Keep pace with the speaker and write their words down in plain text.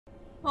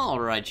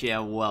Alright, yeah,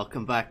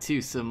 welcome back to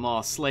some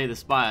more Slay the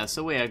Spire.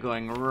 So we are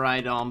going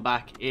right on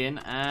back in,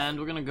 and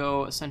we're going to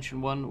go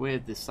Ascension 1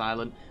 with the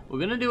Silent. We're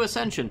going to do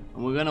Ascension,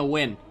 and we're going to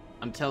win.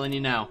 I'm telling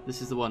you now,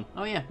 this is the one.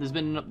 Oh yeah, there's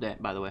been an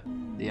update, by the way.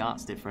 The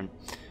art's different.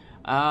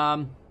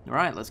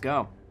 Alright, let's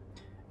go.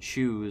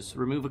 Choose.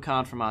 Remove a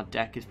card from our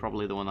deck is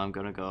probably the one I'm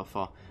going to go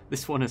for.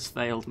 This one has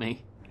failed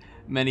me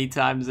many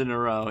times in a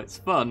row. It's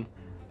fun,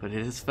 but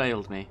it has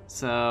failed me.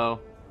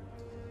 So...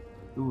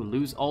 ooh,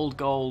 lose old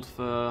gold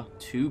for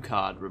 2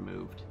 card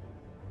removed.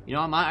 You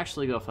know, I might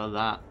actually go for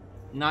that.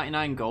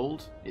 99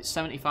 gold. It's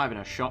 75 in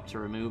a shop to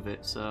remove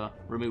it, so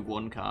remove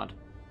 1 card.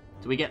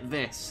 Do we get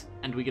this,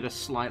 and we get a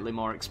slightly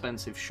more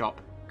expensive shop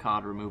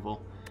card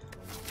removal.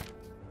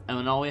 And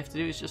then all we have to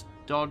do is just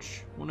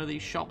dodge one of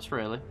these shops,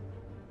 really.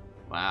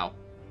 Wow.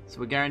 So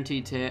we're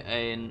guaranteed to hit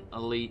an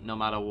elite no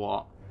matter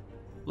what.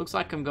 Looks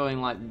like I'm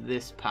going like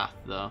this path,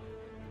 though.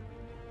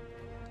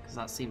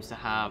 That seems to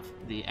have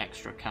the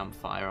extra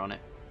campfire on it,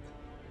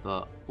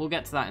 but we'll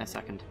get to that in a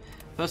second.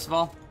 First of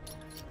all,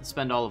 let's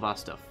spend all of our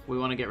stuff. We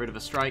want to get rid of a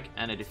strike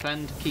and a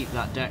defend, keep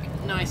that deck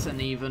nice and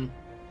even,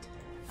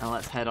 and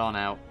let's head on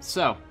out.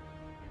 So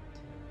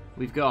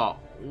we've got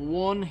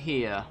 1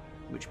 here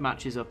which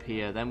matches up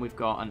here, then we've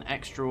got an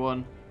extra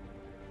one,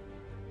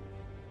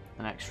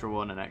 an extra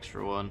one, an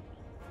extra one.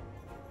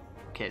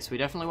 Okay, so we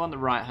definitely want the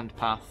right hand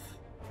path.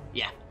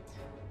 Yeah,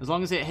 as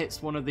long as it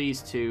hits one of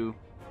these 2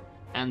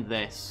 and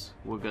this,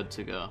 we're good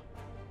to go.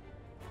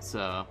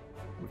 So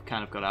we've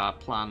kind of got our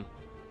plan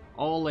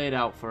all laid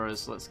out for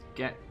us. Let's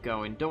get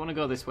going. Don't want to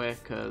go this way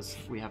because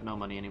we have no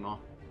money anymore.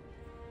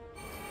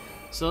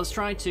 So let's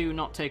try to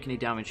not take any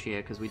damage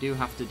here, because we do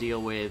have to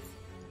deal with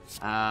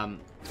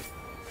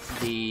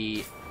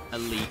the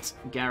elite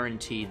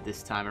guaranteed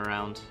this time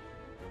around.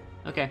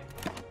 Okay,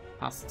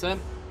 pass the turn.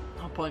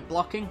 No point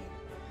blocking.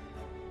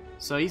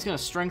 So he's going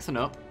to strengthen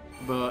up,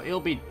 but he'll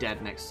be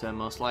dead next turn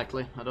most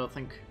likely. I don't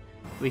think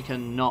we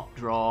can not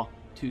draw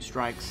 2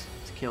 strikes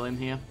to kill him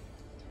here.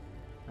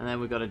 And then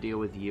we've got to deal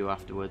with you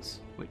afterwards,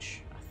 which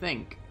I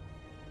think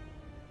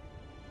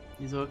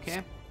is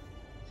okay.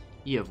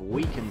 You have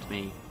weakened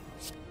me,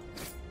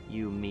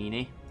 you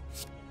meanie.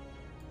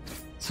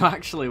 So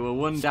actually we're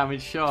 1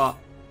 damage short.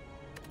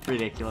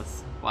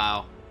 Ridiculous.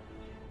 Wow.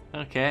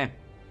 Okay.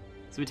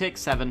 So we take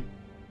 7.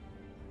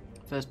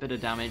 First bit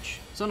of damage.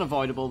 It's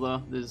unavoidable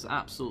though. There's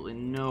absolutely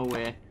no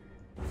way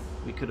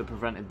we could have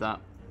prevented that.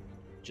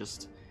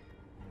 Just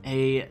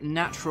a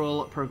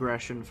natural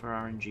progression for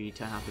RNG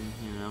to happen,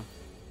 you know.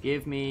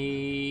 Give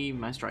me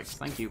my strikes,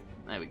 thank you.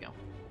 There we go.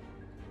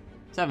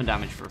 7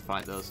 damage for a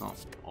fight though, it's not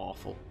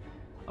awful.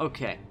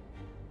 Okay.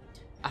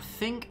 I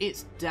think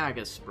it's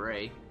Dagger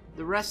Spray.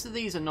 The rest of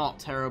these are not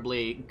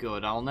terribly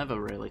good. I'll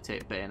never really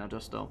take Bane, I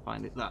just don't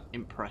find it that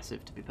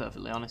impressive, to be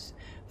perfectly honest.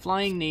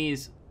 Flying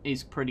Knees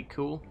is pretty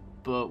cool,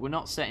 but we're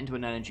not set into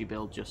an energy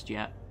build just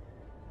yet.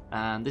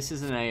 And this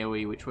is an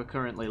AoE, which we're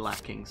currently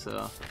lacking,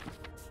 so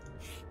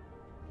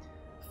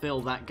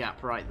fill that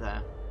gap right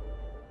there.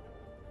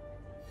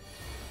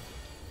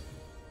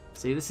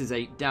 See, this is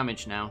 8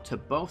 damage now to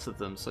both of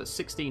them, so it's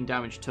 16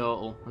 damage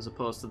total as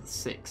opposed to the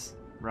 6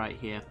 right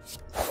here.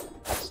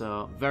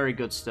 So very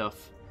good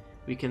stuff.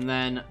 We can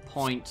then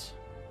point...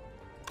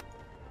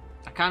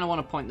 I kind of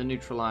want to point the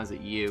neutralize at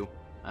you,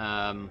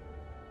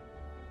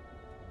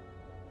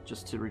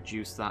 just to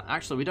reduce that.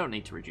 Actually, we don't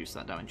need to reduce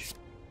that damage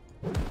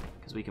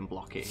because we can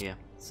block it here.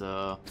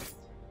 So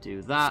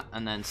do that,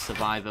 and then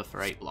Survivor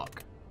for 8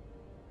 block.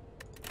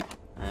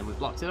 And we've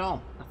blocked it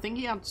all. I think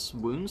he adds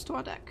wounds to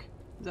our deck.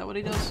 Is that what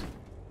he does?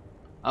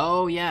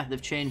 Oh yeah,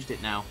 they've changed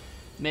it now.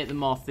 Make them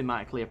more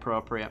thematically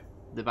appropriate.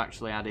 They've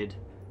actually added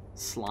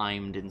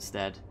Slimed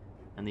instead.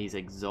 And these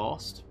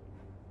exhaust.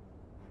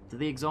 Do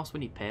they exhaust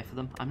when you pay for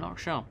them? I'm not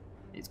sure.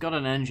 It's got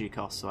an energy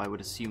cost, so I would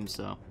assume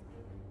so.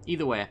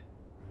 Either way,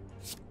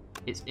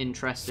 it's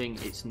interesting,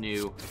 it's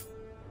new,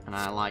 and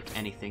I like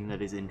anything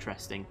that is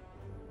interesting.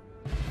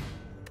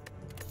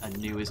 And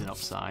new is an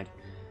upside.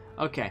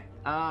 Okay,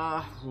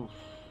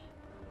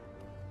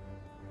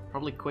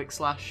 probably Quick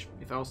Slash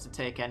if I was to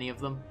take any of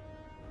them.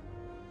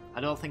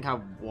 I don't think I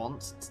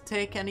want to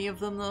take any of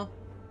them though.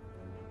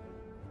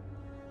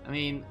 I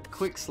mean,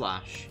 Quick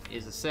Slash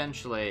is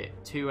essentially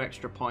 2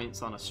 extra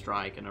points on a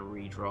strike and a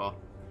redraw.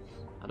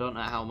 I don't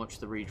know how much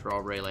the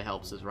redraw really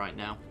helps us right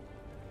now.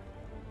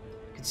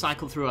 We can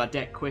cycle through our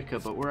deck quicker,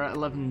 but we're at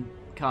 11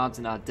 cards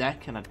in our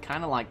deck, and I'd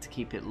kind of like to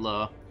keep it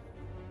low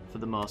for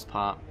the most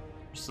part.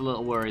 Just a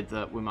little worried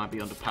that we might be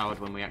underpowered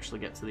when we actually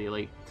get to the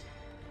elite.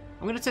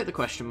 I'm going to take the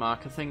question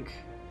mark. I think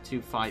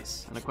 2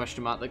 fights and a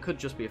question mark that could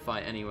just be a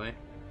fight anyway.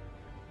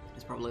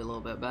 It's probably a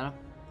little bit better.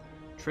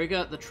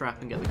 Trigger the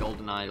trap and get the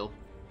golden idol.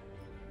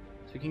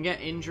 So we can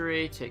get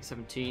injury, take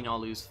 17 or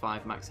lose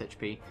 5 max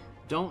HP.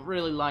 Don't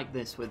really like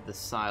this with the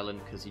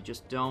silent because you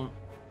just don't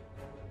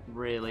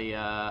really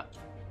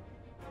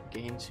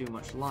gain too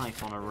much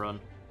life on a run.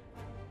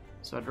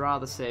 So I'd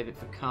rather save it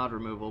for card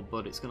removal,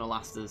 but it's going to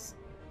last us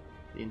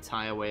the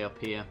entire way up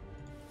here.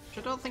 Which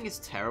I don't think is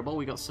terrible.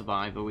 We got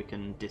Survivor we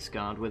can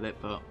discard with it,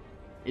 but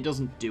it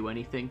doesn't do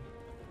anything.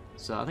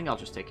 So I think I'll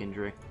just take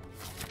injury.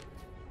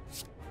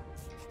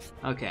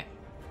 Okay.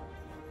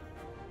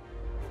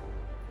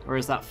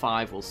 Whereas that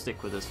 5 will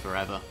stick with us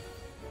forever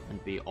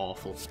and be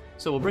awful.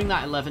 So we'll bring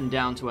that 11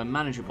 down to a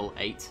manageable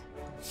 8.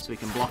 So we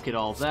can block it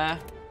all there.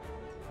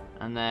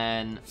 And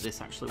then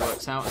this actually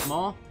works out as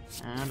more.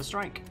 And a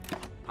strike.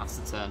 Pass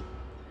the turn.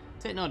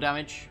 Take no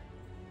damage.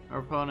 Our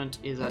opponent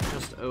is at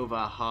just over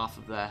half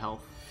of their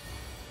health,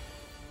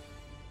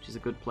 which is a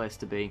good place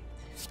to be.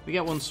 We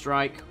get 1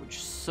 strike,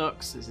 which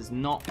sucks. This is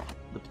not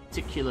the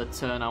particular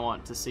turn I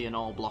want to see an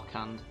all-block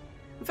hand.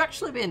 We've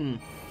actually been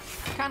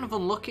kind of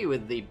unlucky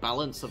with the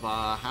balance of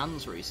our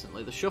hands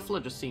recently. The shuffler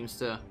just seems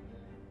to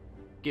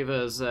give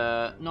us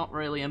not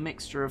really a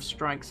mixture of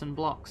strikes and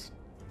blocks.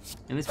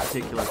 In this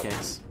particular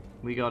case,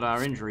 we got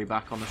our injury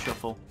back on the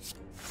shuffle.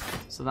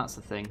 So that's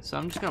the thing. So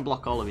I'm just going to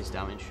block all of his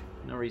damage.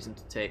 No reason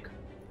to take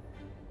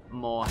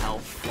more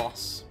health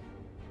loss.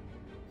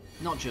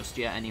 Not just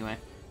yet, anyway.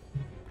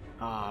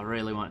 Oh, I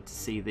really wanted to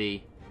see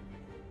the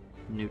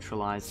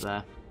neutralize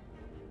there.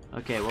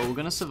 Okay, well, we're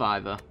going to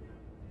survive her.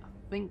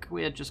 I think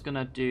we're just going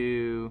to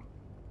do...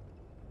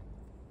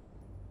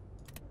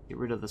 get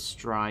rid of the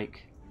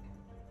strike.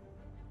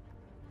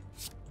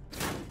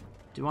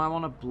 Do I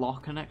want to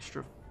block an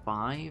extra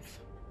 5?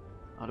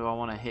 Or do I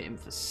want to hit him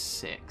for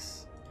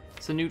 6?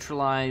 So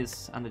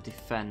neutralize and a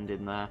defend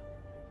in there.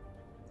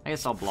 I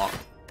guess I'll block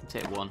and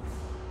take 1.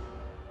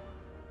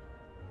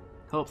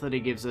 Hope that he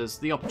gives us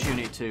the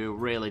opportunity to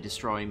really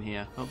destroy him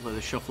here. Hopefully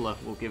the shuffler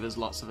will give us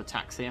lots of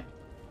attacks here.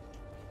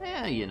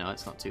 Yeah, you know,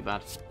 it's not too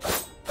bad.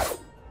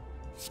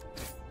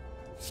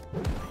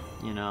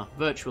 You know,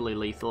 virtually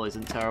lethal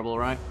isn't terrible,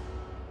 right?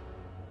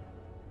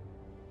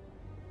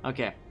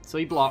 Okay, so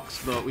he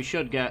blocks, but we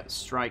should get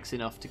strikes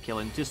enough to kill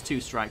him. Just 2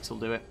 strikes will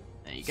do it.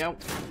 There you go.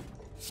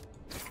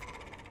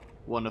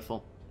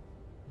 Wonderful.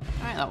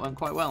 Alright, that went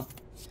quite well.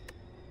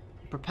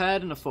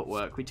 Prepared and a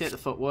footwork. We take the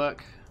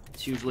footwork.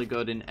 It's usually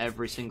good in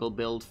every single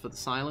build for the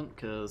silent,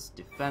 because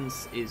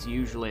defense is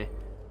usually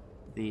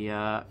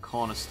the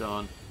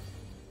cornerstone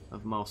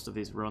of most of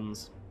his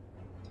runs.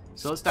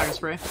 So let's dagger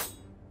spray.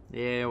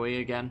 There we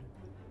again.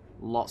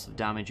 Lots of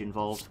damage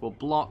involved. We'll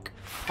block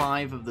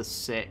 5 of the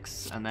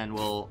 6, and then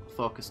we'll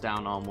focus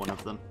down on 1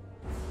 of them.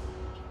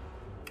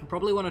 I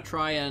probably want to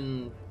try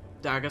and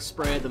dagger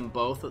spray them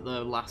both at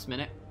the last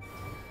minute,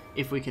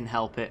 if we can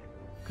help it,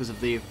 because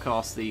of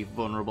course, the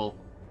vulnerable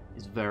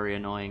is very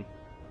annoying.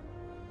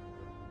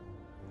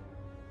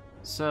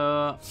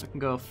 So I can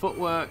go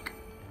footwork,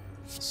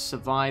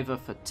 survivor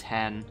for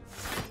 10,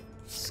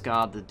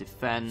 scarred the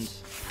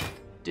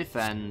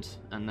defend,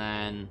 and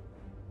then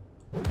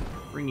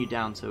bring you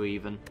down to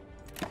even.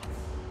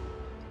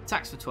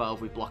 Attacks for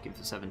 12, we block him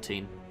for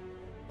 17.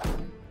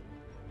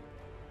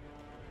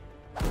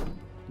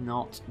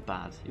 Not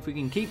bad. If we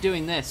can keep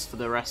doing this for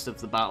the rest of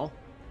the battle,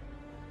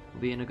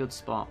 we'll be in a good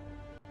spot.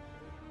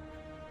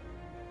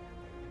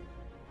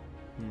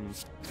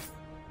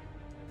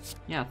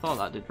 Yeah, I thought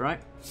that did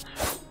right.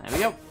 There we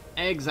go.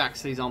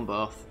 Exactsies on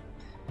both.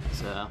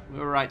 So, we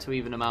were right to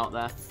even them out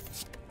there.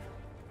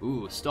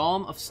 Ooh,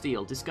 Storm of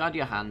Steel. Discard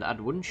your hand, add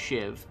 1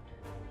 shiv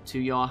to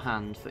your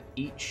hand for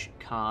each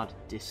card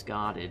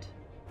discarded.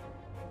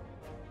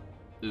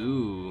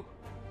 Ooh.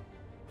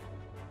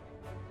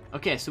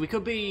 Okay, so we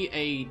could be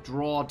a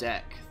draw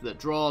deck that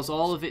draws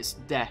all of its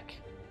deck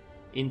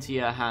into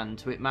your hand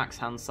to its max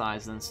hand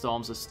size and then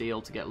Storms of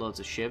Steel to get loads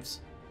of shivs.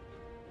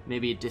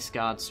 Maybe a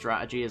discard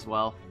strategy as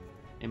well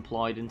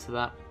employed into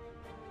that.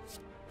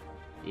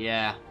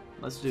 Yeah,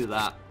 let's do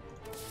that.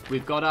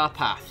 We've got our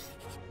path.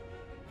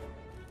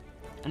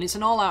 And it's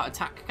an all-out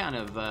attack kind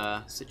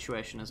of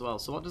situation as well.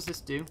 So what does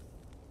this do?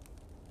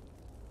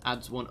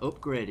 Adds 1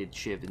 upgraded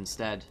shiv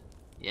instead.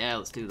 Yeah,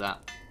 let's do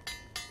that.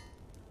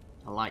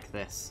 I like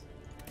this.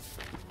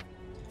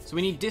 So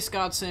we need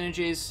discard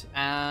synergies,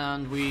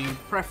 and we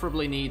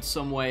preferably need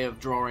some way of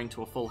drawing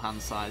to a full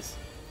hand size.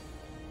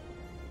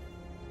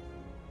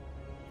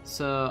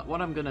 So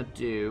what I'm going to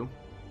do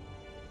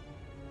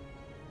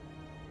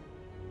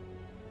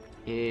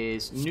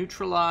is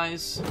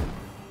neutralize.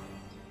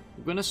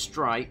 We're going to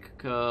strike,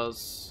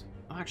 because...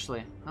 Oh,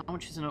 actually, how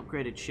much is an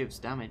upgraded shiv's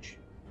damage?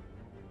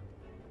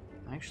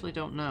 I actually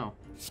don't know.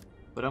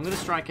 But I'm going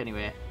to strike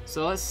anyway.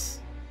 So let's...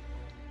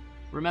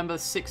 Remember,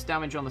 6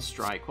 damage on the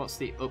strike. What's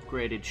the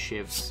upgraded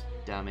shiv's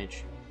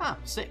damage? Ah,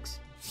 6.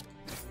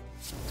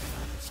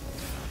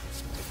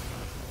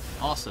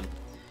 Awesome.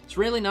 It's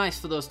really nice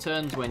for those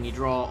turns when you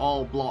draw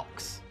all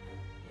blocks.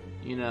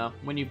 You know,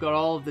 when you've got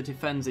all of the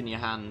defense in your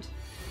hand.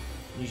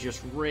 You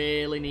just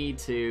really need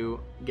to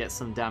get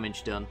some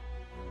damage done.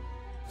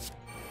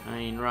 I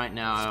mean, right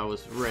now I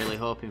was really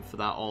hoping for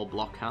that all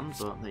block hand,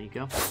 but there you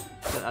go.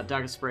 Get that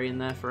dagger spray in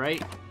there for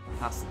 8.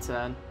 Pass the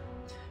turn.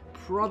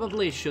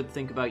 Probably should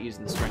think about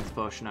using the strength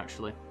potion,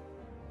 actually.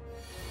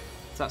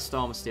 If that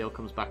Storm of Steel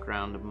comes back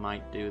around, I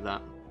might do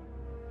that.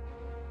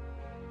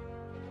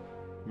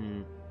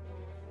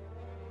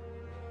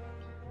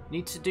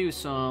 Need to do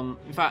some...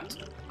 In fact,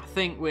 I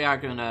think we are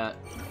going to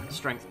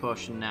strength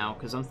potion now,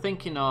 because I'm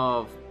thinking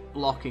of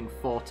blocking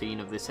 14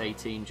 of this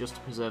 18 just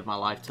to preserve my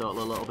life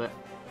total a little bit.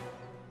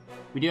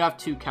 We do have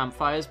 2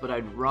 campfires, but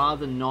I'd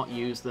rather not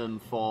use them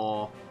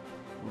for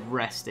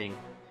resting.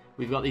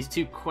 We've got these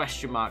 2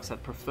 question marks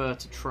I'd prefer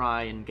to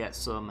try and get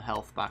some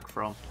health back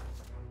from.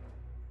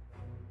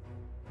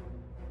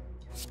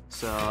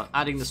 So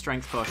adding the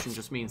strength potion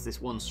just means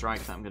this 1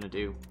 strike that I'm going to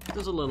do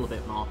does a little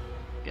bit more,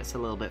 gets a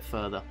little bit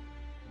further.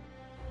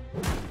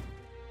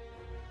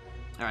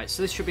 Alright,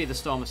 so this should be the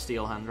Storm of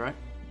Steel hand, right?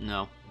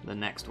 No, the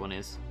next one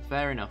is.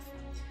 Fair enough.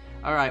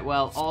 Alright,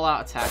 well, all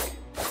out attack.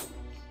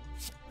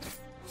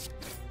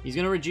 He's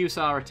going to reduce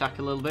our attack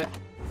a little bit.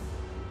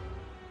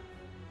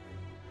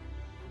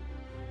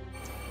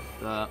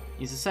 But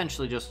he's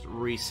essentially just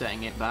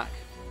resetting it back.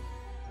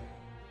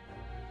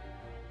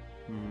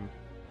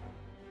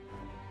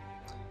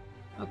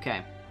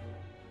 Okay.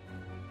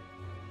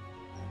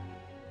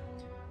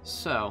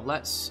 So,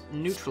 let's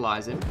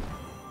neutralize him.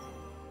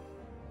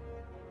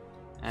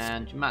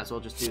 And you might as well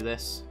just do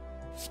this.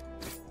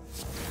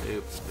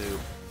 Boop, boop,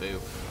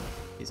 boop.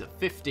 He's at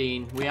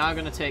 15. We are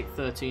going to take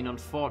 13,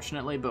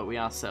 unfortunately, but we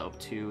are set up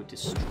to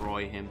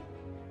destroy him.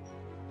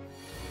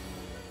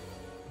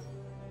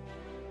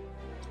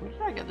 Where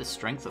did I get this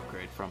strength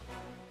upgrade from?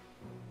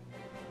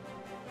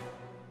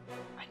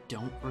 I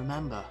don't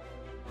remember.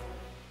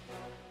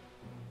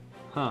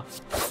 Huh.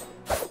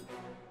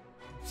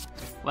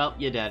 Well,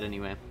 you're dead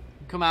anyway.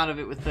 Come out of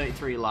it with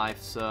 33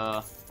 life,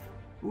 so...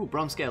 Ooh,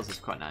 bronze scales is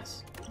quite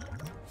nice.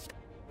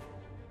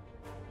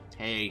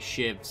 Hey,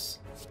 shivs.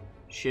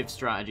 Shiv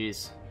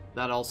strategies.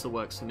 That also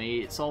works for me.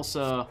 It's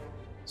also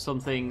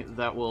something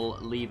that will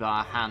leave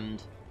our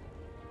hand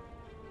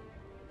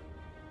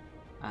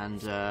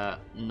and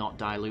not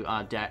dilute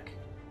our deck.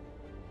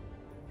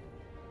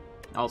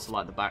 I also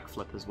like the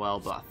backflip as well,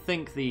 but I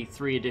think the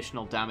 3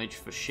 additional damage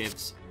for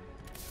shivs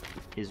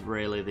is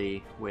really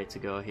the way to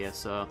go here.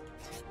 So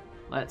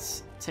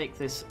let's take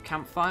this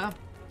campfire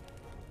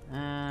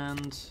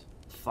and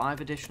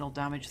 5 additional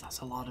damage. That's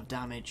a lot of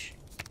damage.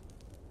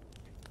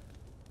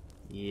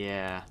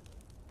 Yeah,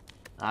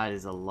 that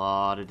is a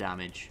lot of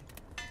damage.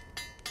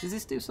 Does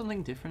this do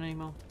something different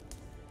anymore?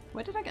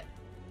 Where did I get...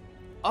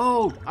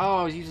 Oh,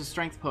 I was using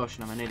strength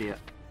potion. I'm an idiot.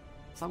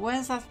 So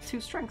where's that 2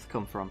 strength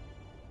come from?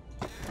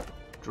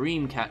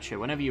 Dreamcatcher.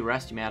 Whenever you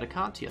rest, you may add a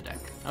card to your deck.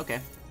 Okay.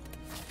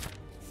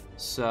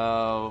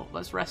 So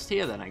let's rest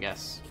here then, I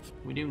guess.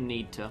 We do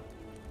need to.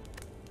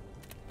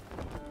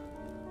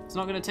 It's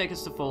not going to take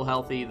us to full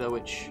health either,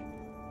 which...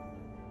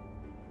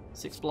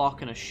 6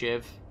 block and a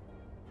shiv.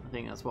 I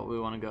think that's what we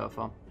want to go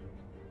for.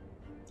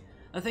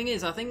 The thing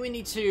is, I think we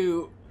need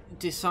to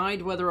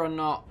decide whether or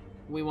not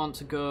we want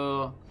to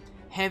go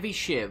heavy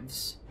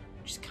shivs,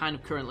 which is kind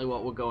of currently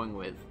what we're going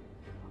with,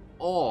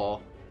 or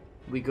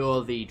we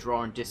go the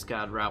draw and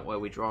discard route where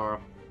we draw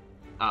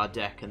our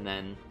deck and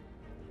then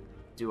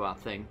do our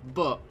thing.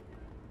 But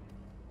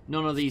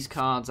none of these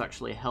cards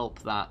actually help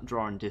that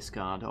draw and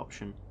discard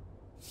option.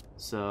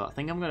 So I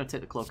think I'm going to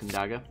take the Cloak and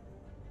Dagger,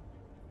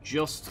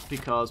 just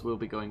because we'll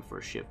be going for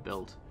a shiv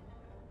build.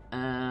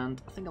 And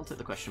I think I'll take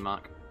the question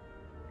mark.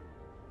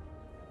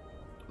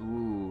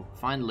 Ooh,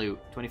 find loot.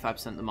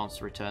 25% of the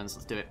monster returns.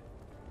 Let's do it.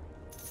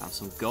 Found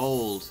some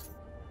gold.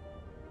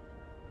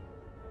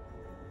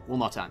 One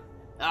more time.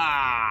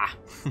 Ah!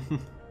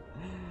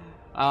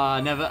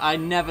 I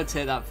never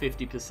take that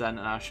 50%, and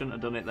I shouldn't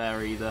have done it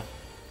there either.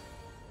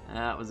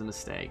 That was a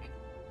mistake.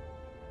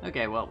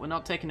 Okay, well, we're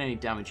not taking any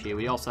damage here.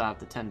 We also have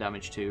the 10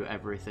 damage to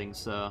everything,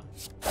 so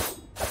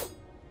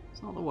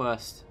it's not the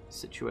worst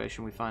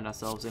situation we find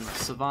ourselves in.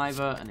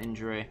 Survivor, an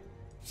injury,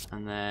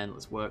 and then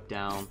let's work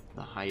down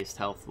the highest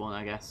health one,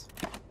 I guess.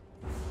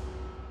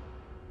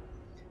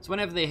 So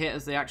whenever they hit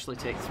us, they actually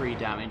take 3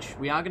 damage.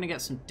 We are going to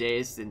get some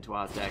dazed into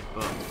our deck,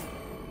 but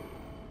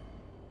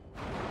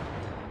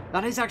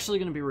that is actually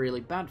going to be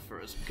really bad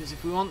for us, because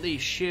if we want the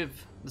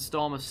Shiv, the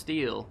Storm of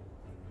Steel,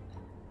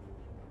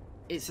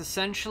 it's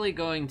essentially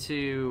going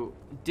to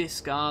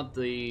discard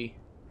the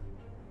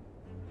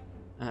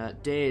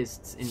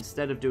dazed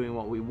instead of doing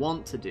what we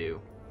want to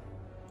do.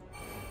 I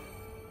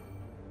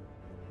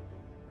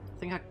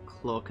think I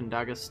Cloak and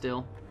Dagger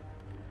still.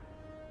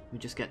 We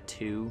just get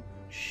 2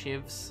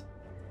 Shivs.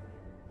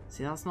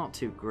 See, that's not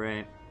too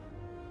great.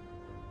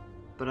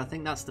 But I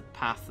think that's the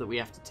path that we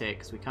have to take,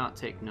 because we can't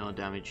take no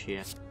damage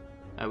here.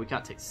 We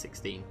can't take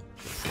 16.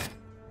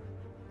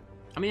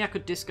 I mean, I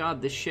could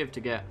discard this Shiv to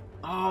get...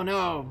 Oh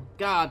no!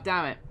 God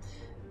damn it!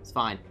 It's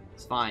fine.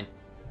 It's fine.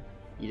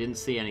 You didn't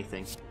see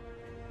anything.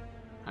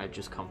 I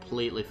just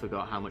completely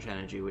forgot how much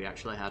energy we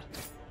actually had.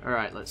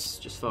 Alright, let's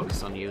just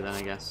focus on you then,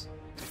 I guess.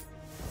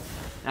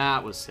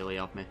 That was silly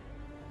of me.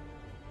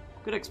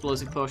 Good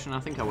explosive potion, I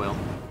think I will.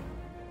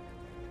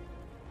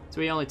 So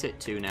we only take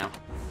 2 now.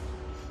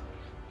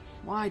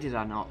 Why did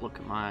I not look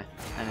at my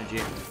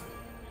energy?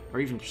 Or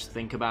even just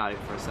think about it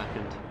for a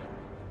second.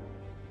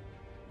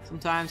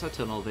 Sometimes I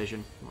tunnel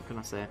vision, what can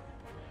I say?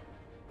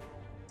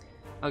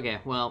 Okay,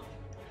 well,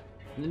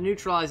 the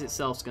neutralize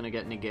itself is going to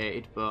get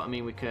negated, but I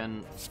mean we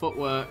can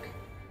footwork,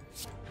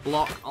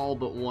 block all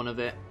but one of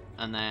it,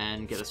 and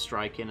then get a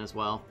strike in as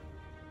well.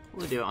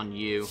 We'll do it on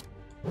you.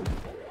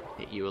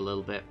 Hit you a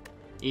little bit.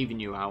 Even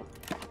you out.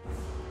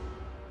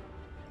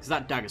 Because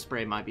that dagger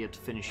spray might be able to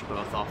finish you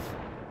both off.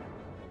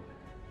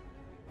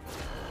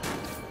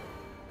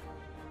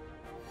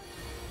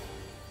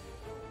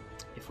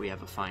 If we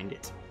ever find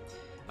it.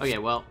 Okay,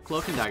 well,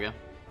 Cloak and Dagger.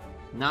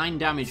 9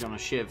 damage on a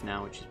Shiv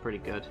now, which is pretty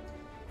good.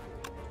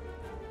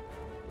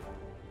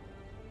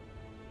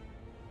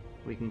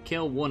 We can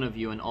kill one of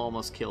you and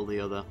almost kill the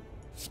other.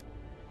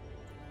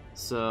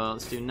 So,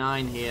 let's do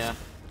 9 here.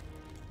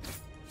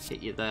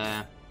 Hit you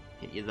there.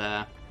 Hit you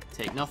there.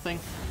 Take nothing.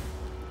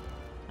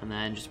 And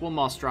then just one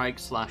more strike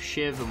 /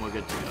 Shiv and we're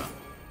good to go.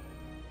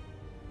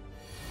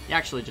 He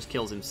actually just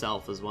kills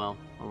himself as well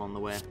along the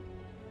way.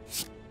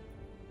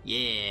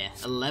 Yeah,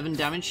 11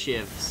 damage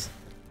Shivs.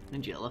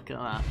 Did you look at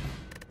that?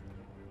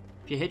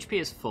 If your HP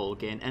is full,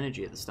 gain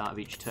energy at the start of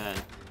each turn.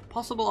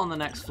 Possible on the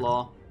next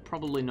floor.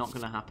 Probably not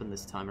going to happen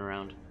this time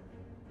around.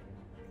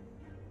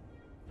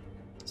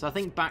 So I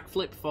think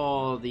backflip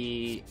for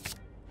the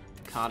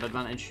card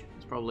advantage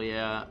is probably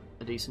a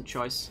decent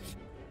choice.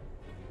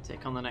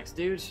 Take on the next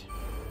dude.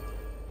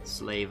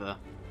 Slaver.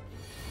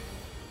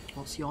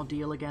 What's your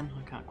deal again?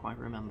 I can't quite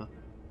remember.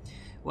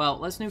 Well,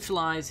 let's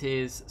neutralize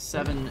his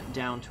 7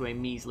 down to a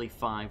measly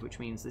 5, which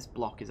means this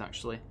block is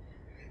actually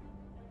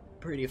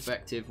pretty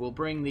effective. We'll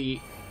bring the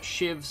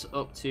Shivs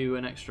up to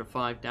an extra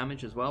 5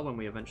 damage as well when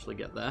we eventually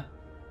get there.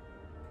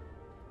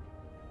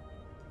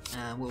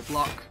 And we'll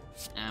block,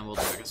 and we'll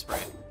Dagger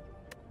Spray.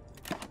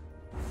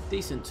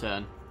 Decent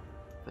turn,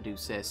 if I do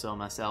say so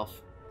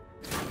myself.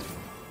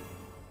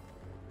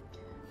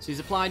 So he's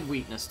applied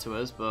weakness to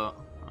us, but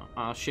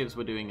our Shivs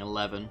were doing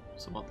 11,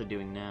 so what they're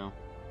doing now.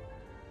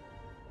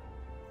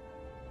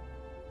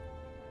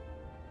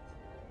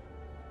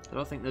 I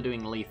don't think they're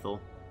doing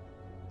lethal.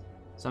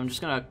 So I'm just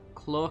going to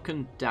Cloak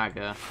and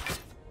Dagger.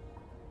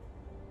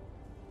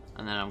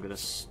 And then I'm going to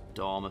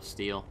Storm of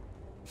Steel.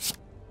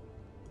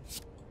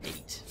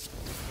 8.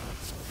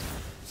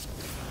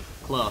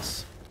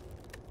 Close.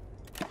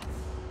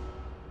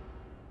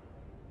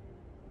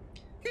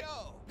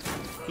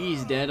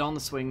 He's dead on the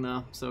swing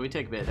though, so we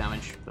take a bit of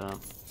damage. But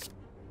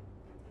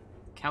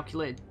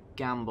calculated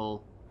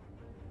gamble.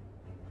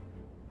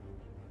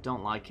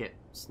 Don't like it.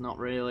 It's not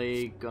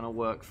really gonna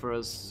work for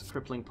us.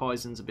 Crippling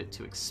Poison's a bit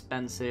too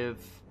expensive.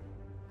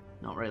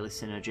 Not really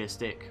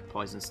synergistic.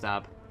 Poison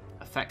Stab.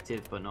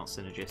 Effective, but not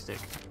synergistic.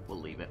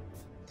 We'll leave it.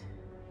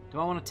 Do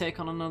I want to take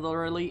on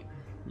another elite?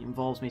 It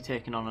involves me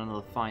taking on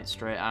another fight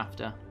straight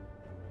after.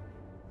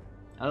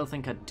 I don't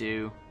think I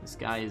do. This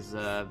guy is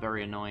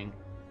very annoying.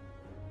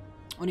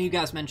 One of you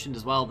guys mentioned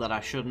as well that I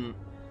shouldn't...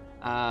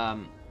 Oh,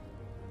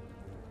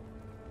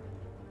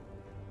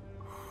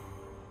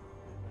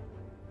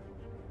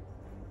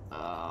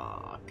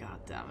 god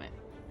damn it.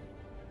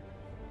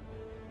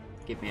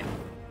 Give me a...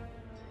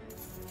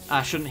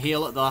 I shouldn't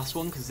heal at the last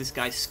one because this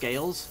guy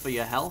scales for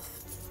your health.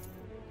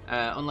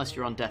 Unless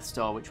you're on Death's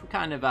Door, which we're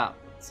kind of at.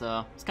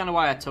 So it's kind of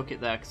why I took it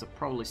there, because I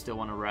probably still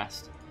want to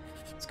rest.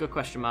 Let's go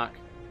question mark.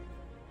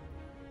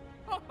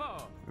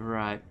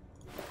 Right.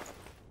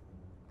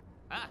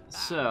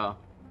 So,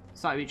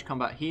 start of each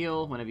combat,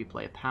 heal. Whenever you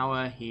play a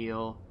power,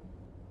 heal.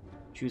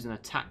 Choose an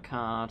attack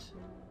card.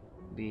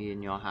 Be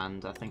in your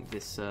hand. I think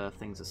this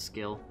thing's a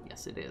skill.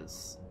 Yes, it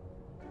is.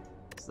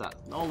 So that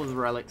all of the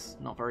relics,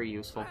 not very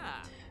useful.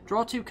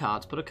 Draw 2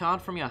 cards. Put a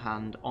card from your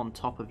hand on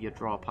top of your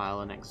draw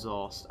pile and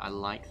exhaust. I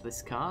like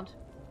this card.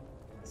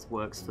 This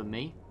works for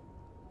me.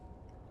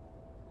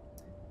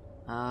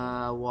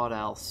 What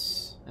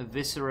else?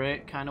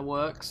 Eviscerate kind of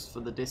works for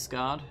the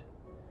discard.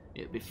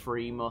 It'd be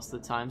free most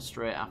of the time,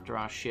 straight after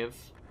our Shiv.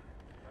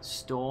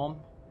 Storm.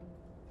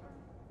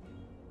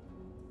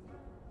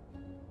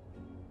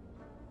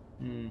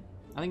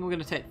 I think we're going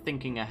to take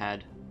Thinking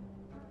Ahead.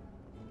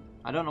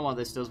 I don't know what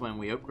this does when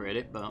we upgrade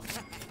it, but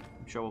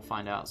I'm sure we'll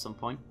find out at some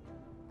point.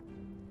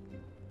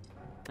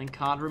 Then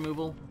card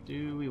removal.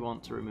 Do we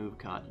want to remove a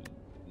card?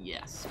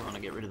 Yes, we want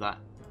to get rid of that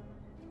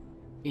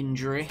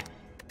injury.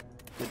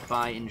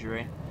 Goodbye,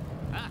 injury.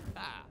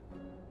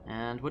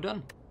 And we're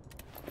done.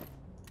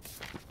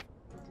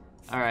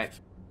 Alright.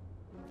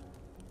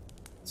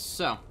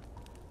 So,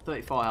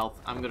 34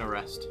 health. I'm going to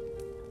rest.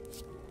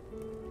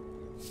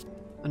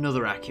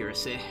 Another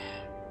accuracy.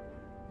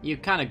 You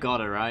kind of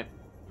got it, right?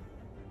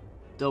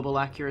 Double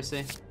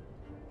accuracy.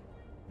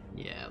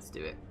 Yeah, let's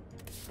do it.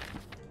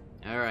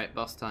 Alright,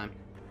 boss time.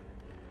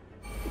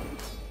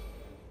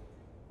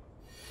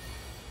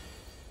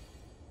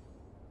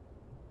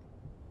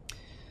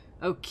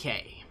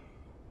 Okay.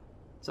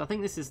 So I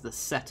think this is the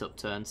setup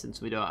turn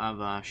since we don't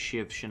have our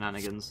Shiv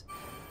shenanigans.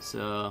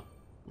 So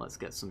let's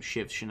get some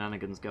Shiv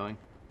shenanigans going.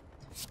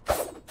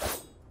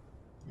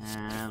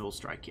 And we'll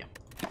strike you.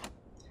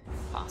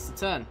 Pass the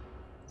turn.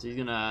 So he's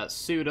going to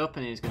suit up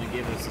and he's going to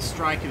give us the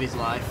strike of his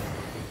life.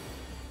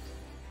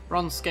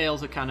 Bronze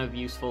scales are kind of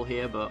useful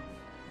here, but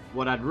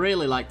what I'd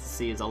really like to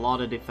see is a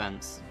lot of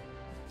defense.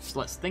 So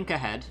let's think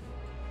ahead.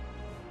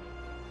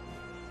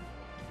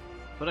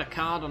 Put a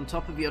card on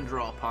top of your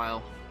draw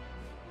pile.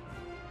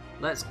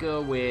 Let's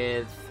go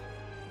with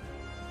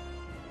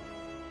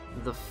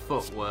the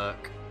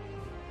footwork,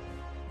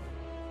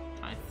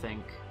 I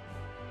think.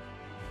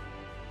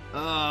 Oh,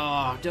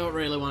 I don't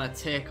really want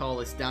to take all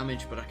this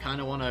damage, but I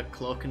kind of want a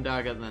Cloak and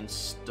Dagger and then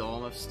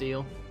Storm of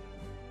Steel.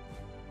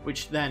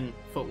 Which then,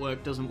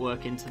 footwork doesn't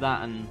work into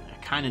that, and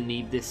I kind of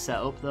need this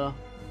setup though.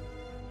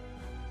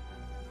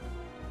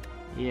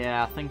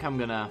 Yeah, I think I'm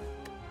gonna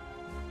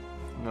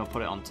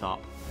put it on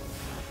top.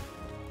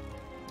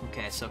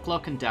 Okay, so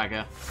Cloak and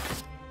Dagger.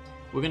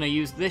 We're gonna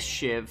use this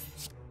Shiv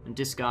and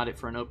discard it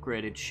for an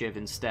upgraded Shiv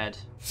instead.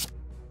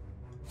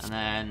 And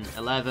then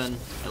 11,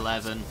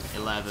 11,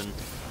 11,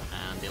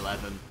 and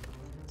 11.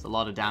 It's a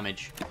lot of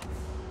damage.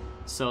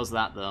 So's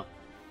that though.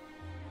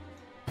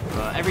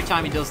 But every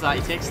time he does that,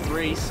 he takes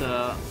 3,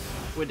 so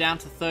we're down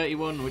to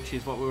 31, which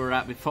is what we were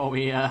at before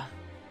we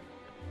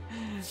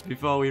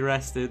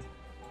rested.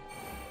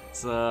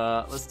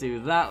 So let's do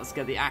that. Let's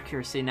get the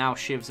accuracy now.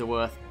 Shivs are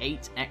worth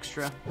 8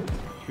 extra.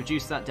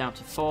 Reduce that down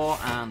to 4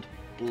 and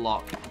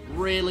block.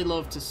 Really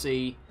love to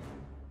see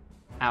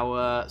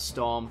our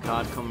Storm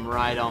card come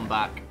right on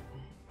back.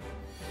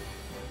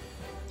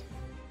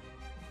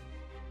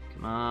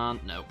 Come on.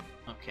 Nope.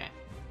 Okay.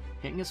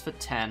 Hitting us for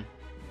 10.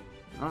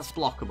 That's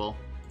blockable.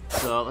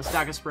 So let's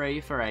Dagger Spray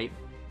you for 8.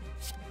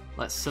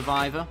 Let's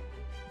Survivor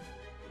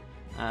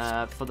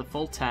for the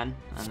full 10,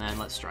 and then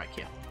let's strike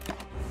you.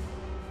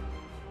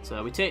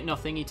 So we take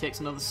nothing, he takes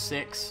another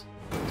 6.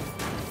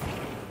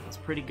 That's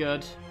pretty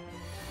good.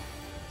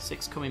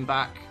 6 coming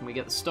back, and we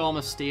get the Storm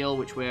of Steel,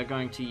 which we are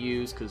going to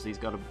use because he's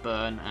got a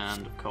burn,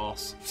 and of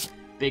course,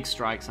 big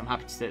strikes. I'm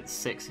happy to take the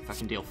 6 if I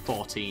can deal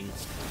 14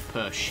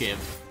 per Shiv.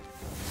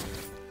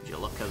 Would you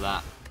look at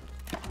that?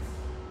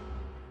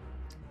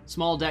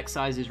 Small deck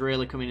size is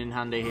really coming in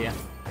handy here.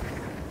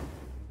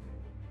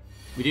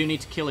 We do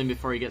need to kill him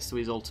before he gets to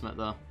his ultimate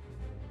though.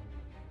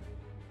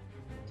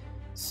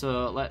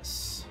 So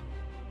let's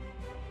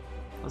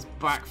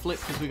backflip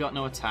because we got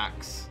no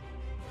attacks.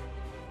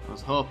 I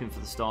was hoping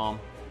for the Storm,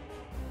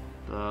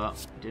 but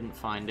didn't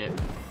find it.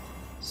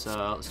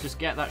 So let's just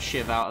get that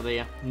Shiv out of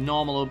there.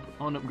 Normal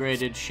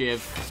unupgraded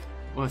Shiv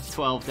worth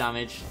 12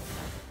 damage.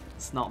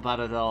 It's not bad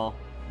at all.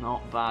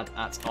 Not bad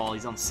at all.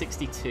 He's on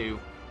 62.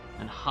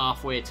 And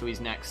halfway to his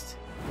next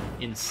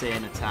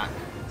insane attack.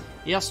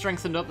 He has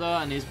strengthened up though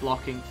and is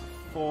blocking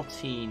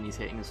 14 he's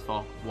hitting us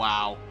for.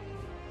 Wow.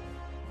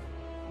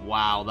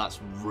 Wow, that's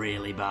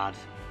really bad.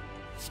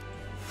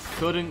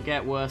 Couldn't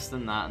get worse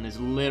than that, and there's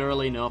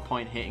literally no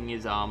point hitting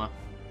his armor.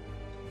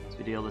 So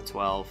we deal the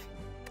 12.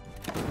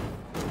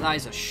 That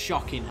is a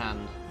shocking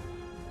hand.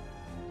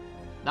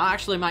 That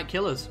actually might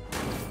kill us.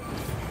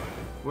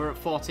 We're at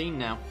 14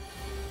 now.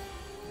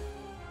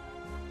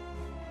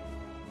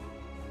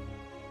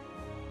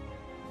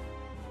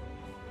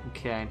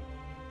 Okay,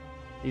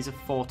 these are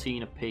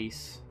 14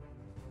 apiece.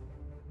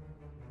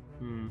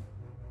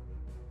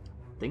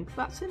 Think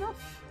that's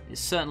enough?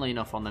 It's certainly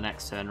enough on the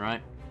next turn,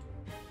 right?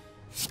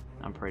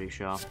 I'm pretty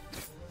sure.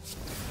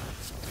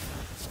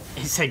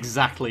 It's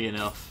exactly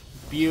enough.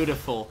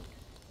 Beautiful.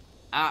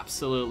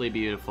 Absolutely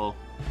beautiful.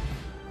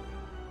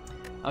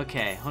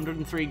 Okay,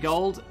 103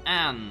 gold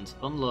and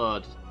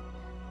unload.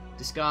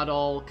 Discard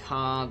all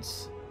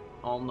cards,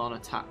 all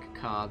non-attack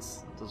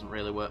cards. That doesn't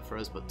really work for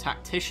us, but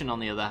Tactician on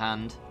the other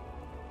hand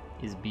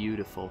is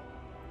beautiful.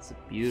 It's a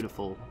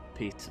beautiful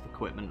piece of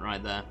equipment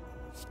right there.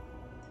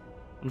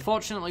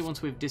 Unfortunately,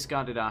 once we've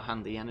discarded our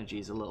hand, the energy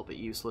is a little bit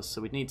useless,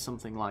 so we'd need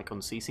something like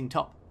Unceasing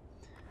Top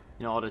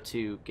in order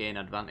to gain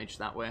advantage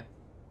that way.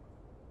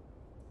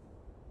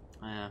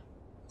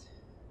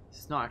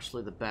 It's not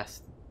actually the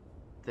best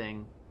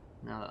thing,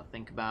 now that I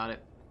think about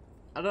it.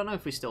 I don't know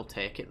if we still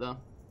take it, though.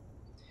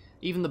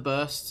 Even the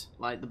burst,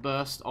 like the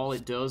burst, all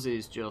it does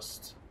is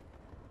just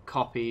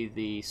copy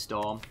the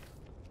Storm,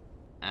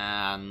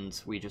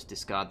 and we just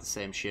discard the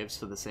same Shivs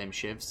for the same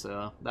Shivs,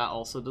 so that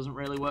also doesn't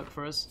really work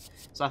for us.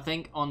 So I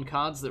think on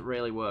cards that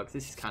really work,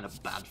 this is kind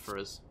of bad for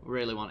us. We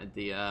really wanted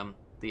the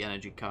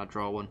energy card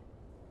draw one.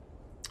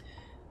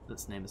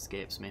 That's name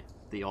escapes me.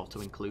 The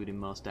auto-include in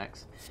most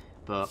decks.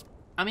 But,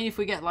 I mean, if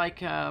we get like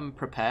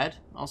Prepared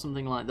or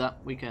something like that,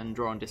 we can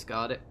draw and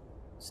discard it.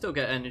 Still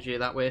get energy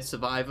that way.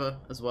 Survivor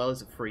as well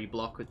as a free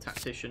block with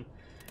Tactician.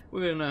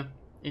 We're gonna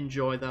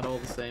enjoy that all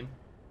the same.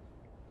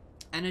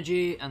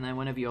 Energy, and then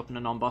whenever you open a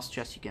non-boss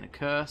chest, you get a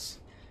curse.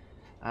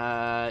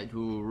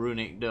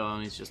 Runic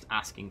Dawn is just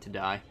asking to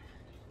die.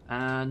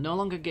 No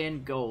longer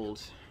gain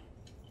gold.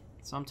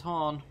 So I'm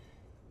torn.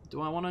 Do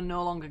I want to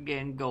no longer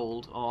gain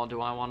gold, or do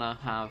I want to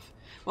have...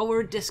 Well, we're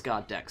a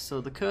discard deck, so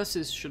the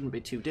curses shouldn't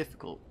be too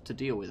difficult to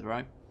deal with,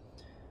 right?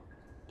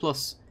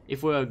 Plus,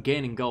 if we're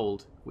gaining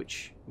gold,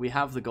 which we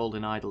have the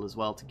Golden Idol as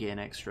well to gain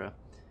extra,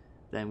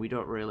 then we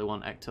don't really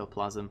want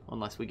Ectoplasm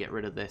unless we get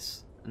rid of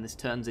this. And this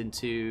turns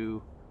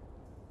into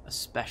a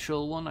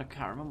special one. I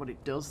can't remember what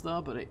it does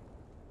though, but it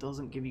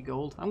doesn't give you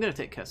gold. I'm going to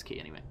take Curse Key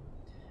anyway.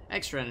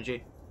 Extra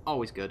energy,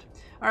 always good.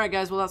 Alright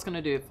guys, well that's going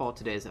to do it for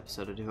today's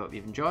episode. I do hope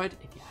you've enjoyed.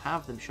 If you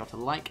have, then be sure to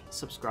like,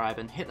 subscribe,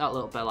 and hit that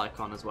little bell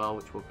icon as well,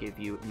 which will give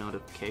you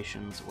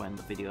notifications when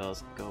the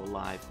videos go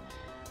live.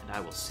 And I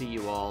will see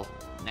you all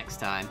next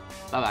time.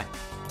 Bye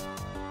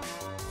bye.